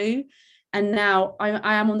thing to do. And now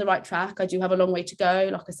I am on the right track. I do have a long way to go.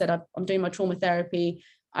 Like I said, I'm doing my trauma therapy.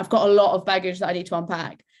 I've got a lot of baggage that I need to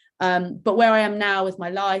unpack. But where I am now with my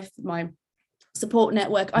life, my support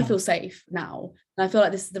network, I feel safe now. And I feel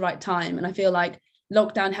like this is the right time. And I feel like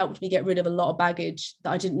lockdown helped me get rid of a lot of baggage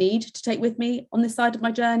that I didn't need to take with me on this side of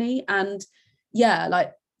my journey. And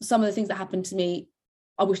like some of the things that happened to me,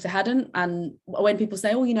 I wish they hadn't. And when people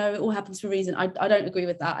say, oh, you know, it all happens for a reason, I don't agree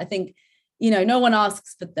with that. I think, you know, no one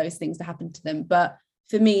asks for those things to happen to them. But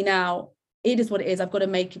for me now, it is what it is. I've got to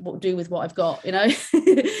make do with what I've got, you know.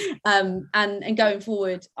 And going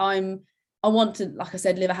forward, I want to, like I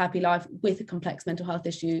said, live a happy life with a complex mental health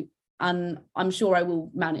issue. And I'm sure I will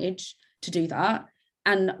manage to do that,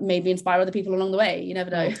 and maybe inspire other people along the way. You never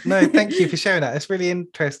know. No, thank you for sharing that. It's really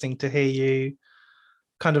interesting to hear you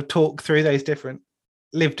kind of talk through those different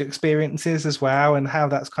lived experiences as well, and how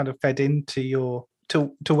that's kind of fed into your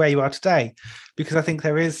to where you are today. Because I think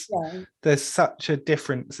there's such a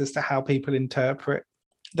difference as to how people interpret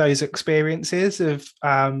those experiences of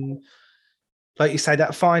like you say,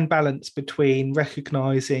 that fine balance between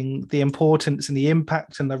recognizing the importance and the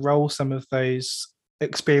impact and the role some of those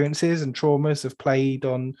experiences and traumas have played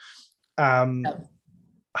on kind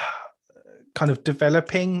of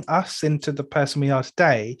developing us into the person we are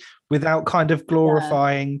today, without kind of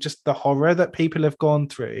glorifying just the horror that people have gone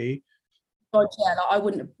through. God, yeah,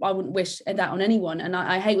 like I wouldn't wish that on anyone. And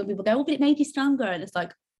I hate when people go, oh, but it made you stronger. And it's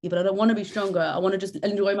like, yeah, but I don't want to be stronger. I want to just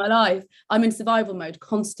enjoy my life. I'm in survival mode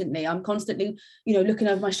constantly. I'm constantly, looking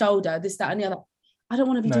over my shoulder, this, that, and the other. I don't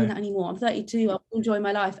want to be doing that anymore. I'm 32. I enjoy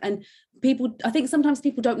my life. And I think sometimes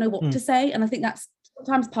people don't know what to say. And I think that's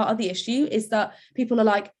sometimes part of the issue, is that people are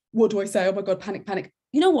like, what do I say? Oh my God, panic.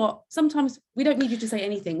 You know what? Sometimes we don't need you to say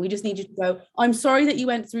anything. We just need you to go, I'm sorry that you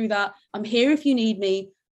went through that. I'm here if you need me.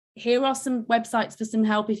 Here are some websites for some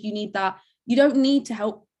help if you need that. You don't need to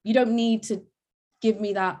help. You don't need to give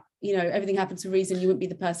me that, everything happens for a reason. You wouldn't be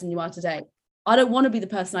the person you are today. I don't want to be the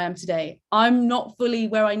person I am today. I'm not fully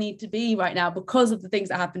where I need to be right now because of the things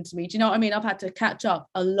that happened to me. Do you know what I mean? I've had to catch up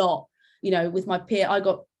a lot, with my peer. I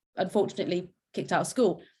got, unfortunately, kicked out of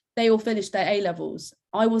school. They all finished their A-levels.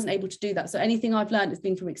 I wasn't able to do that. So anything I've learned has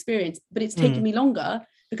been from experience, but it's taken me longer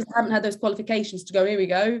because I haven't had those qualifications to go, here we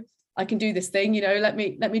go, I can do this thing, let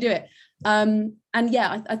me do it. And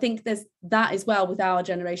yeah, I think there's that as well with our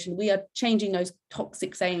generation. We are changing those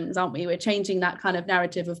toxic sayings, aren't we? We're changing that kind of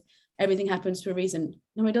narrative of everything happens for a reason.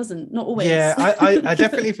 No, it doesn't. Not always. Yeah, I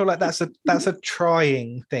definitely feel like that's a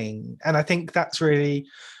trying thing. And I think that's really...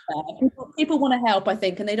 People want to help, I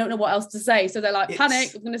think, and they don't know what else to say. So they're like,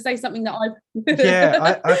 panic, I'm going to say something that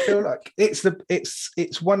I feel like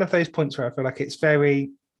it's one of those points where I feel like it's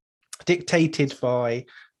very dictated by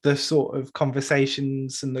the sort of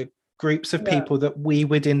conversations and the groups of people that we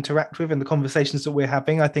would interact with, and the conversations that we're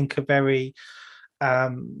having, I think, are very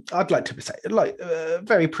I'd like to say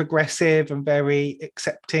very progressive and very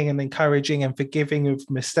accepting and encouraging and forgiving of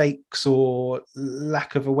mistakes or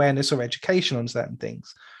lack of awareness or education on certain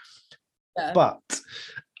things. But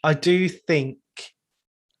I do think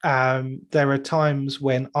there are times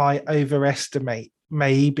when I overestimate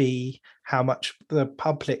maybe how much the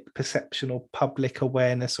public perception or public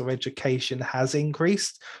awareness or education has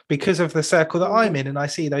increased because of the circle that I'm in, and I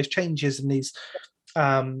see those changes and these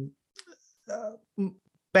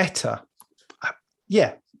better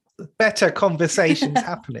conversations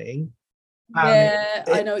happening.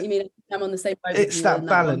 I know what you mean. I'm on the same boat. It's that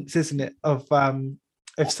balance, isn't it, of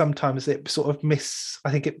sometimes it sort of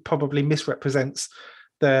I think it probably misrepresents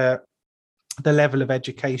the level of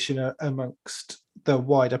education amongst the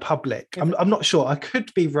wider public. I'm not sure. I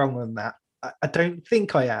could be wrong on that. I don't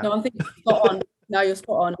think I am. No, I think you're spot on. No, you're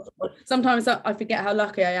spot on. Sometimes I forget how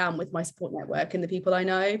lucky I am with my support network and the people I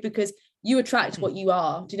know, because you attract what you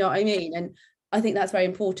are. Do you know what I mean? And I think that's very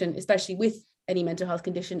important, especially with any mental health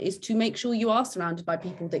condition, is to make sure you are surrounded by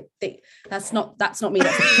people that that's not me,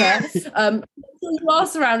 that's the care. You are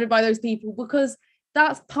surrounded by those people, because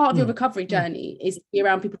that's part of your recovery journey, is to be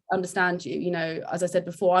around people who understand you. As I said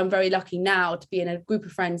before, I'm very lucky now to be in a group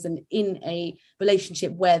of friends and in a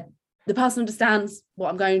relationship where the person understands what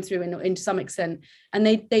I'm going through in to some extent, and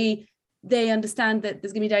they understand that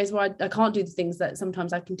there's gonna be days where I can't do the things that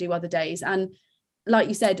sometimes I can do other days. And like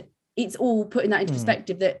you said, it's all putting that into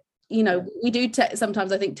perspective, that we do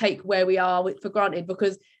sometimes, I think, take where we are for granted,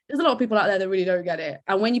 because there's a lot of people out there that really don't get it.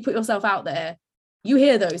 And when you put yourself out there, you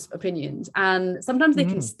hear those opinions, and sometimes they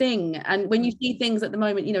can sting. And when you see things at the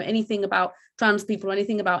moment, anything about trans people or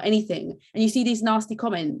anything about anything, and you see these nasty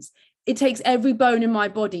comments, it takes every bone in my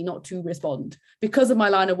body not to respond, because of my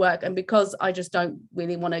line of work and because I just don't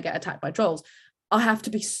really want to get attacked by trolls. I have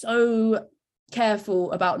to be so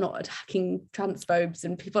careful about not attacking transphobes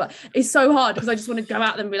and people. It's so hard, because I just want to go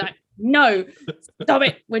out there and be like, no, stop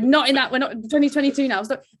it. We're not in that. We're not 2022 now.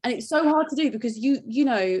 Stop. And it's so hard to do, because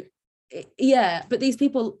but these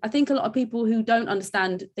people, I think a lot of people who don't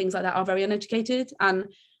understand things like that are very uneducated. And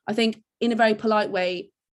I think in a very polite way,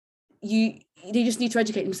 they just need to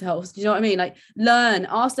educate themselves. Do you know what I mean? Like, learn,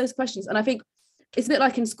 ask those questions. And I think it's a bit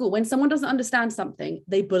like in school, when someone doesn't understand something,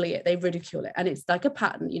 they bully it, they ridicule it. And it's like a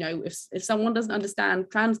pattern, if someone doesn't understand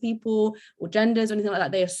trans people or genders or anything like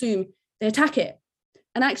that, they attack it.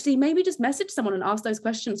 And actually maybe just message someone and ask those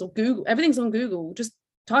questions, or Google. Everything's on Google. Just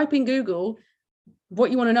type in Google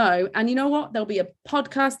what you want to know. And you know what? There'll be a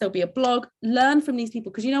podcast, there'll be a blog. Learn from these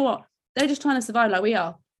people, because you know what? They're just trying to survive like we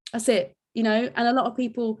are. That's it. And a lot of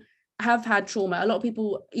people have had trauma. A lot of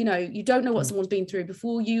people, you don't know what someone's been through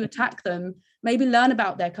before you attack them. Maybe learn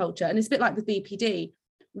about their culture. And it's a bit like with BPD.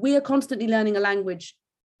 We are constantly learning a language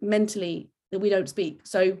mentally that we don't speak.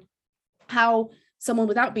 So how someone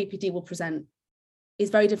without BPD will present is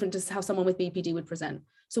very different to how someone with BPD would present.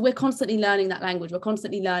 So we're constantly learning that language. We're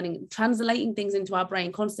constantly learning, translating things into our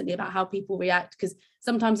brain constantly about how people react. Because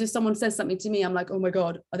sometimes if someone says something to me, I'm like, oh my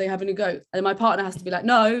God, are they having a go? And my partner has to be like,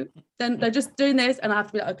 no, then they're just doing this. And I have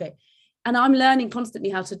to be like, okay. And I'm learning constantly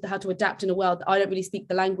how to adapt in a world that I don't really speak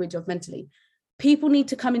the language of mentally. People need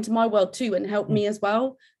to come into my world too and help me as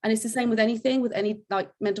well. And it's the same with anything, with any like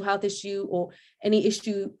mental health issue or any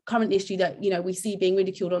issue, current issue that, you know, we see being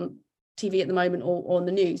ridiculed on TV at the moment or on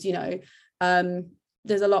the news, you know.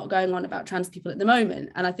 There's a lot going on about trans people at the moment.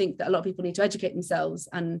 And I think that a lot of people need to educate themselves.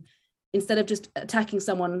 And instead of just attacking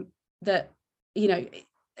someone that, you know,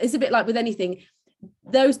 it's a bit like with anything,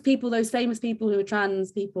 those people, those famous people who are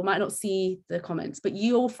trans people might not see the comments, but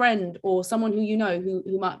your friend or someone who you know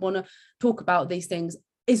who might want to talk about these things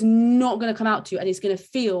is not going to come out to you and is going to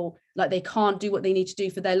feel like they can't do what they need to do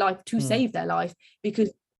for their life to save their life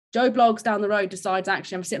because Joe Bloggs down the road decides,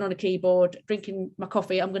 actually, I'm sitting on a keyboard, drinking my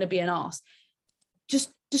coffee, I'm going to be an arse.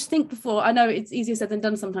 Just think before. I know it's easier said than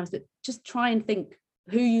done sometimes, but just try and think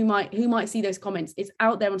who might see those comments. It's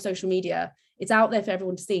out there on social media. It's out there for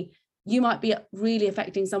everyone to see. You might be really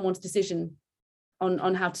affecting someone's decision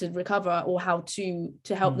on how to recover or how to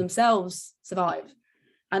help themselves survive.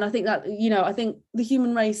 And I think that, you know, I think the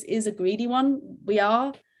human race is a greedy one. We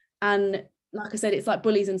are. And like I said, it's like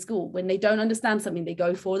bullies in school. When they don't understand something, they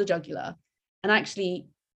go for the jugular. And actually,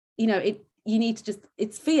 you know, you need to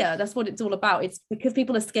it's fear. That's what it's all about. It's because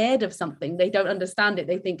people are scared of something. They don't understand it.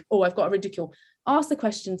 They think, oh, I've got to ridicule. Ask the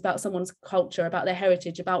questions about someone's culture, about their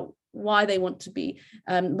heritage, about why they want to be,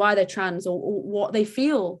 why they're trans or what they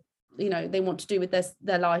feel, you know, they want to do with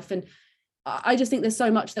their life. And I just think there's so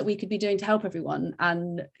much that we could be doing to help everyone.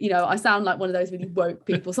 And, you know, I sound like one of those really woke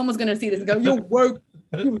people. Someone's going to see this and go, you're woke,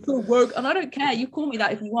 you're so woke. And I don't care. You call me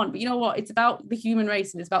that if you want. But you know what? It's about the human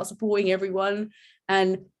race and it's about supporting everyone.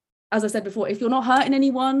 And as I said before, if you're not hurting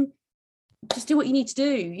anyone, just do what you need to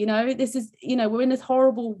do. You know, this is, you know, we're in this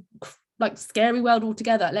horrible, like scary world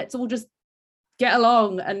altogether. Let's all just get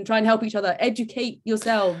along and try and help each other. Educate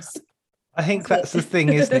yourselves. I think that's the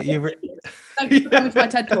thing, isn't it? Thank you for coming to my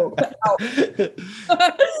TED Talk.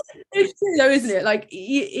 It's true though, isn't it? Like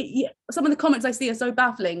some of the comments I see are so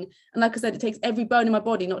baffling. And like I said, it takes every bone in my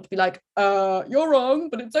body not to be like, you're wrong,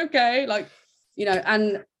 but it's okay. Like, you know,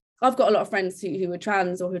 and I've got a lot of friends who are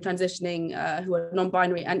trans or who are transitioning, who are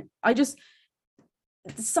non-binary. And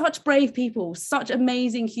such brave people, such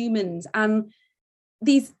amazing humans. And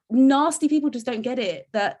these nasty people just don't get it,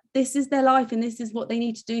 that this is their life and this is what they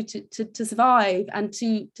need to do to survive and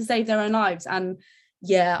to save their own lives. And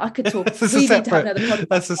yeah, I could talk. We need to have another podcast.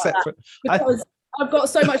 That's a separate. Because I've got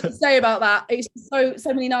so much to say about that. It's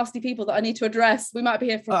so many nasty people that I need to address. We might be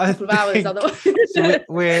here for a couple of hours otherwise. So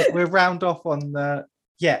we're round off on the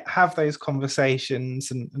have those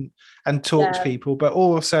conversations and talk to people, but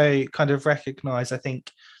also kind of recognize, I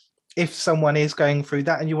think, if someone is going through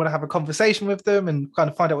that and you want to have a conversation with them and kind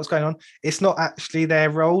of find out what's going on, it's not actually their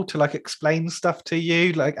role to like explain stuff to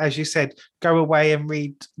you. Like, as you said, go away and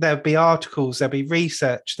read. There'll be articles, there'll be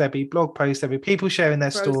research, there'll be blog posts, there'll be people sharing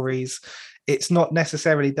their stories. It's not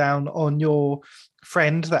necessarily down on your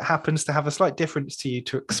friend that happens to have a slight difference to you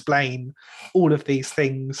to explain all of these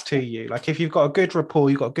things to you. Like, if you've got a good rapport,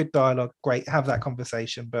 you've got a good dialogue, great, have that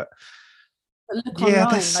conversation. But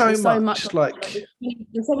online, there's so much like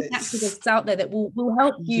there's so many activists out there that will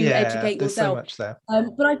help you educate yourself. So much there.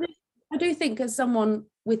 But I do think, as someone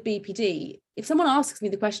with BPD, if someone asks me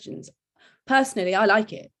the questions, personally, I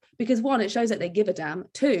like it, because one, it shows that they give a damn.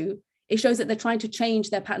 Two, it shows that they're trying to change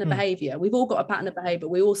their pattern of behavior. We've all got a pattern of behavior.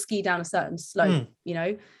 We all ski down a certain slope, you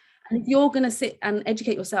know. And if you're going to sit and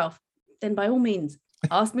educate yourself, then by all means,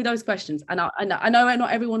 ask me those questions. And I know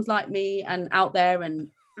not everyone's like me and out there and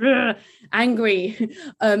angry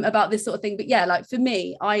about this sort of thing. But yeah, like for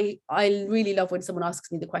me, I really love when someone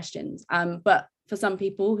asks me the questions. But for some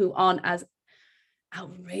people who aren't as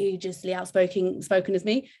outrageously outspoken as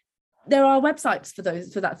me, there are websites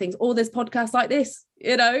for that things, or there's podcasts like this,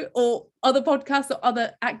 you know, or other podcasts or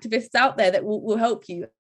other activists out there that will help you.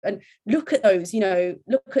 And look at those, you know,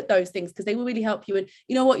 look at those things, because they will really help you. And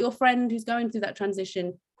you know what, your friend who's going through that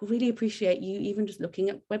transition will really appreciate you even just looking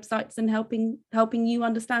at websites and helping you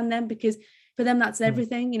understand them, because for them that's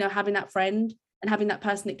everything, you know, having that friend and having that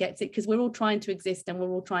person that gets it, because we're all trying to exist and we're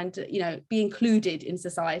all trying to, you know, be included in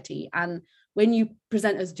society. And when you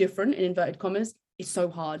present as different, in inverted commas, it's so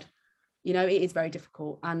hard. You know, it is very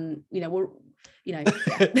difficult. And, you know, we're, you know,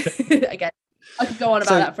 again, I could go on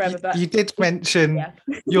about that forever, but you did mention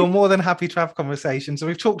you're more than happy to have conversations. So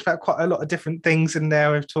we've talked about quite a lot of different things in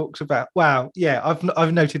there. We've talked about,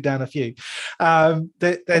 I've noted down a few.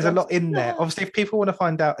 There's a lot in there. Obviously, if people want to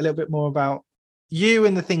find out a little bit more about you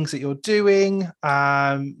and the things that you're doing,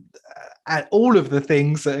 and all of the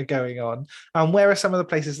things that are going on. And where are some of the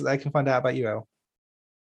places that they can find out about you, Elle?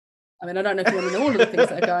 I mean, I don't know if you want to know all of the things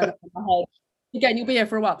that are going on in my head. Again, you'll be here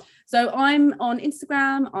for a while. So I'm on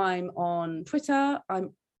Instagram, I'm on Twitter,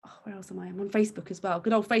 where else am I? I'm on Facebook as well.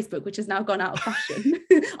 Good old Facebook, which has now gone out of fashion.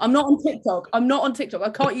 I'm not on TikTok. I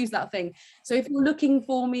can't use that thing. So if you're looking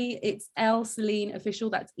for me, it's Elle Celine Official.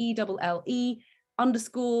 That's ELLE_Celine,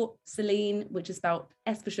 which is spelled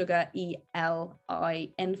S for sugar,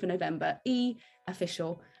 ELIN for November, E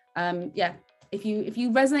Official. Yeah. If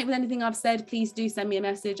you resonate with anything I've said, please do send me a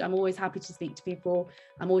message. I'm always happy to speak to people.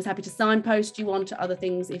 I'm always happy to signpost you on to other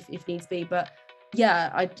things if needs be. But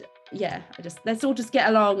let's all just get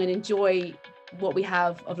along and enjoy what we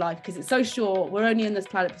have of life, because it's so short. We're only on this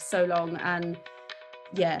planet for so long, and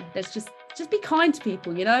let's just be kind to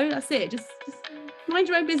people. That's it. Just mind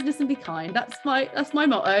your own business and be kind. That's my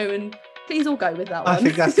motto, and please all go with that one. I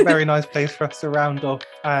think that's a very nice place for us to round off.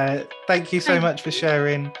 Thank you so much for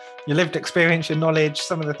sharing your lived experience, your knowledge,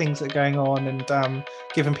 some of the things that are going on, and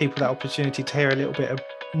giving people that opportunity to hear a little bit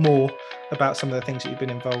more about some of the things that you've been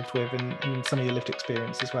involved with and some of your lived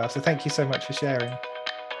experience as well. So thank you so much for sharing.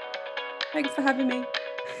 Thanks for having me.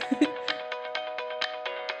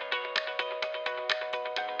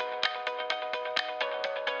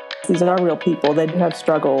 These are real people. They do have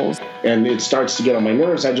struggles. And it starts to get on my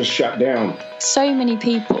nerves. I just shut down. So many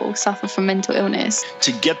people suffer from mental illness.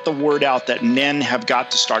 To get the word out that men have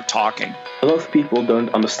got to start talking. A lot of people don't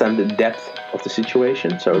understand the depth of the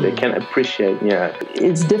situation, so they can appreciate,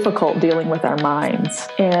 It's difficult dealing with our minds.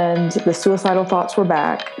 And the suicidal thoughts were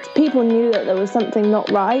back. People knew that there was something not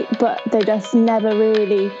right, but they just never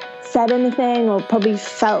really said anything, or probably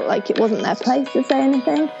felt like it wasn't their place to say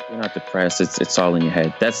anything. You're not depressed. It's all in your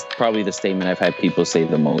head. That's probably the statement I've had people say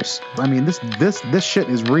the most. I mean, this shit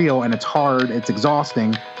is real, and it's hard. It's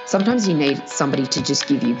exhausting. Sometimes you need somebody to just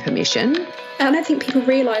give you permission. And I don't think people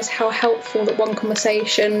realise how helpful that one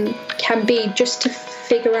conversation can be, just to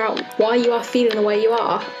figure out why you are feeling the way you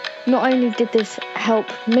are. Not only did this help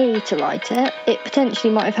me to write it, it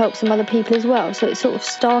potentially might have helped some other people as well. So it sort of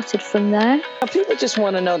started from there. People just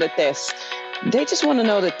want to know that they're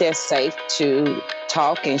safe to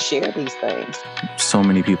talk and share these things. So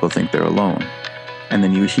many people think they're alone. And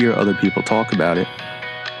then you hear other people talk about it,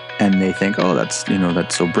 and they think, oh, that's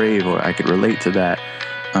so brave, or I could relate to that.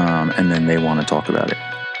 And then they want to talk about it.